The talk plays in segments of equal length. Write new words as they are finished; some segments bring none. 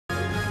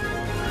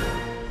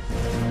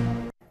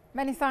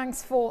Many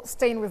thanks for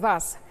staying with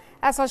us.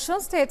 As Osun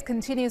State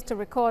continues to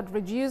record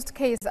reduced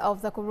cases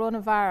of the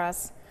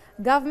coronavirus,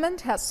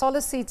 government has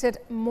solicited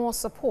more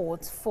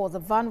support for the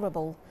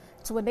vulnerable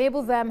to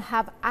enable them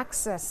have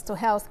access to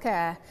health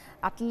care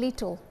at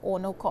little or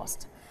no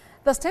cost.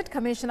 The State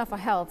Commissioner for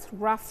Health,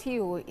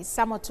 Rafiu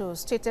Isamoto,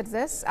 stated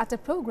this at a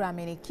program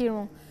in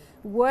Ikirun,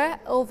 where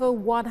over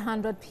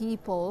 100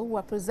 people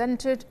were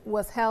presented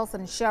with health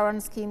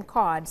insurance scheme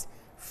cards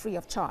free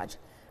of charge.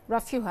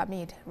 Rafiu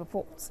Hamid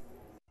reports.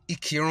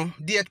 Ikirun,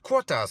 the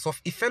headquarters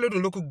of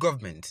Ifelodun local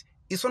government,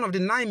 is one of the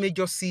 9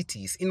 major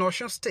cities in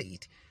Osun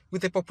State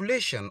with a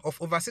population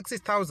of over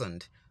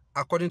 60,000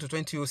 according to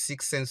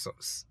 2006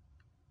 census.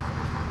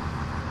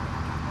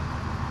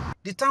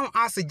 The town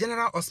has a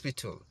general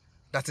hospital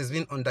that has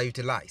been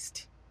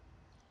underutilized,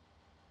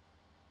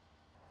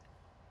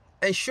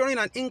 ensuring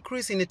an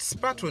increase in its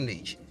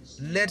patronage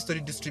led to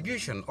the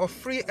distribution of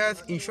free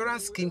health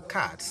insurance scheme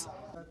cards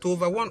to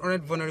over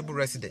 100 vulnerable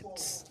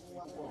residents.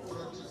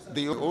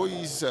 The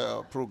OE's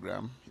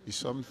program is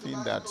something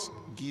that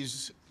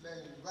gives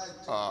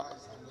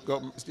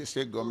the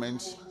state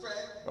government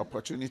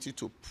opportunity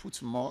to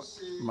put more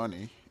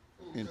money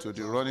into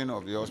the running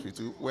of the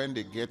hospital when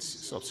they get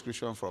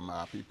subscription from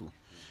our people.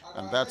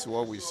 And that's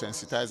what we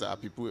sensitize our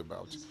people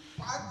about.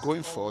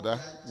 Going further,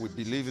 we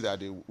believe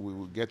that we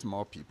will get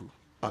more people.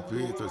 I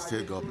appeal to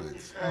state government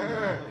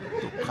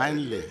to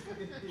kindly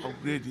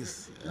upgrade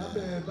this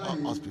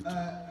hospital.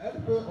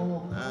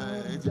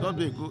 It will not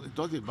be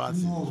a bad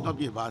thing. It will not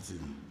be a bad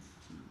thing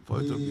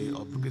for it to be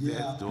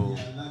upgraded to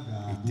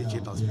a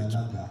teaching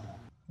hospital.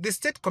 The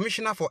State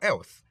Commissioner for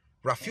Health,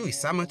 Rafiu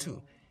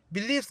Isamoto,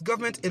 believes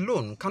government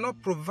alone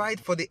cannot provide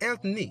for the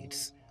health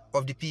needs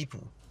of the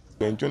people.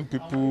 The enjoying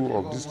people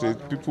of this state,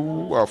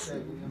 people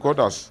who God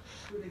has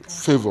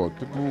favored,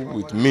 people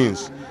with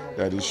means,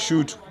 that they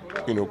should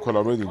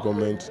collaborate with the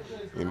government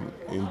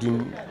in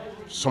doing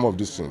some of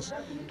these things.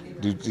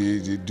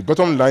 The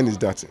bottom line is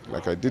that,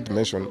 like I did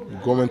mention, the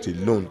government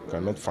alone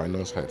cannot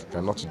finance health,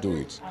 cannot do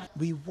it.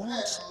 We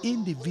want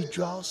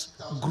individuals,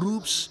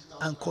 groups,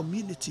 and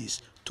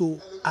communities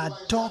to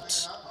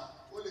adopt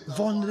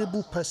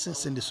vulnerable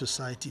persons in the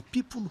society,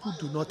 people who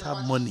do not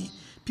have money,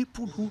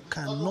 people who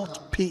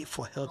cannot pay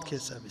for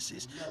healthcare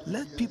services.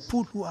 Let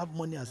people who have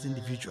money as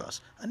individuals.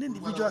 An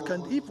individual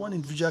can, if one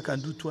individual can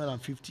do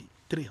 250,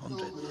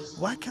 300,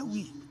 why can't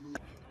we?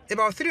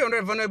 About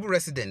 300 vulnerable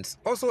residents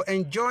also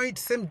enjoyed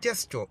same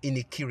gesture in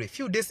Ikire a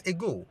few days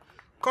ago,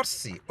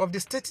 courtesy of the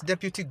State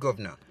Deputy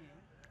Governor,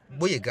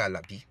 Boyega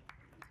Alabi.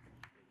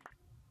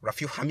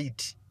 Rafiu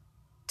Hamid,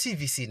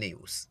 TVC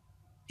News,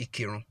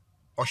 Ikirun,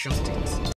 Osun State.